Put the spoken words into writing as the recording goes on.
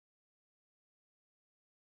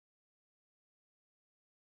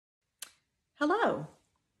Hello,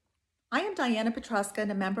 I am Diana Petruska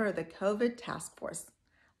and a member of the COVID Task Force.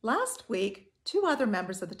 Last week, two other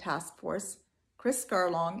members of the task force, Chris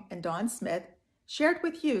Scarlong and Dawn Smith, shared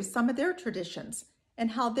with you some of their traditions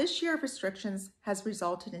and how this year of restrictions has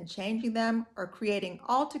resulted in changing them or creating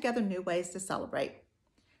altogether new ways to celebrate.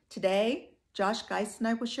 Today, Josh Geist and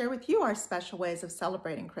I will share with you our special ways of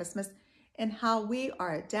celebrating Christmas and how we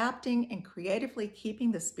are adapting and creatively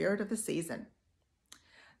keeping the spirit of the season.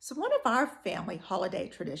 So one of our family holiday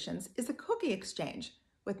traditions is a cookie exchange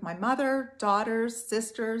with my mother, daughters,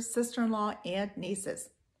 sisters, sister-in-law, and nieces.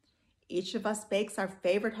 Each of us bakes our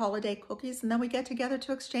favorite holiday cookies and then we get together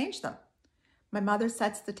to exchange them. My mother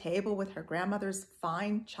sets the table with her grandmother's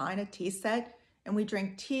fine china tea set, and we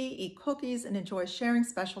drink tea, eat cookies, and enjoy sharing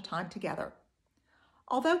special time together.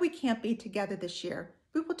 Although we can't be together this year,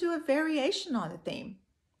 we will do a variation on the theme.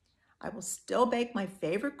 I will still bake my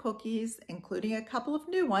favorite cookies, including a couple of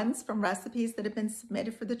new ones from recipes that have been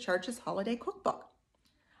submitted for the church's holiday cookbook.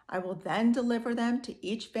 I will then deliver them to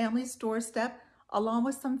each family's doorstep, along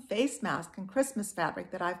with some face masks and Christmas fabric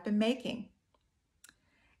that I've been making.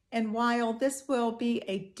 And while this will be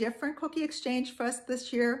a different cookie exchange for us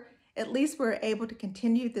this year, at least we're able to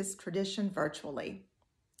continue this tradition virtually.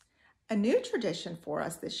 A new tradition for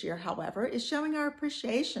us this year, however, is showing our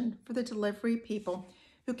appreciation for the delivery people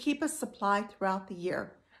who keep us supplied throughout the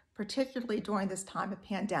year, particularly during this time of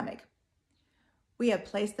pandemic. We have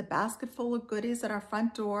placed a basket full of goodies at our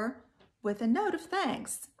front door with a note of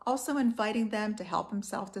thanks, also inviting them to help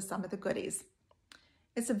themselves to some of the goodies.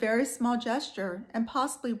 It's a very small gesture and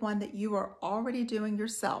possibly one that you are already doing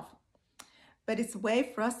yourself, but it's a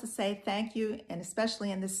way for us to say thank you, and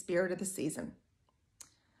especially in the spirit of the season.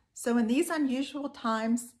 So in these unusual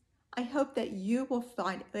times, I hope that you will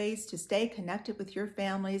find ways to stay connected with your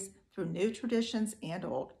families through new traditions and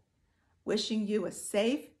old. Wishing you a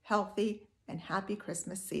safe, healthy, and happy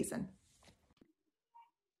Christmas season.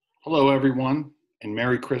 Hello, everyone, and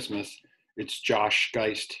Merry Christmas. It's Josh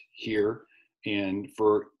Geist here, and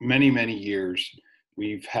for many, many years,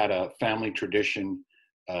 we've had a family tradition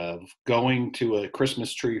of going to a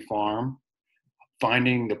Christmas tree farm,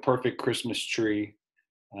 finding the perfect Christmas tree,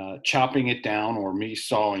 chopping it down, or me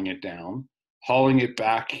sawing it down, hauling it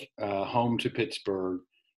back home to Pittsburgh,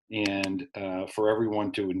 and for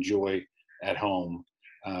everyone to enjoy at home.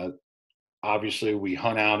 Obviously, we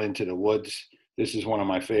hunt out into the woods. This is one of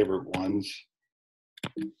my favorite ones.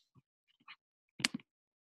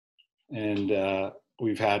 And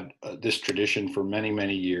we've had this tradition for many,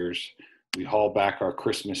 many years. We haul back our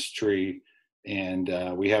Christmas tree, and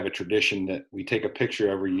we have a tradition that we take a picture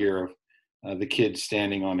every year of the kids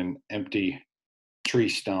standing on an empty tree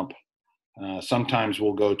stump. Sometimes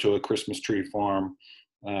we'll go to a Christmas tree farm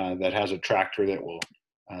that has a tractor that will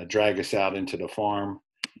drag us out into the farm.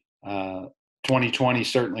 2020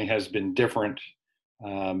 certainly has been different,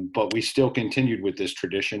 but we still continued with this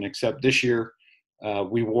tradition, except this year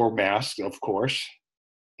we wore masks, of course.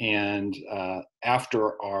 And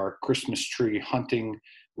after our Christmas tree hunting,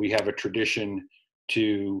 we have a tradition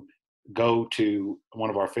to go to one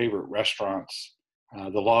of our favorite restaurants,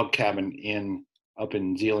 the Log Cabin Inn up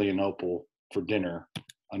in Zelienople, for dinner.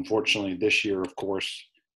 Unfortunately, this year, of course,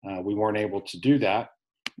 we weren't able to do that.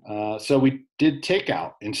 So we did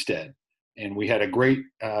takeout instead. And we had a great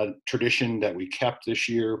tradition that we kept this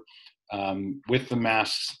year with the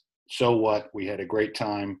masks. So what? We had a great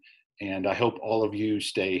time. And I hope all of you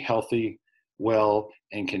stay healthy, well,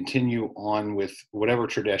 and continue on with whatever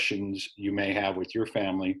traditions you may have with your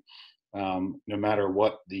family, no matter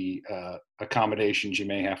what the accommodations you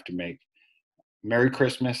may have to make. Merry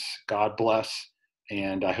Christmas, God bless,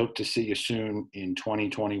 and I hope to see you soon in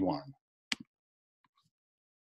 2021.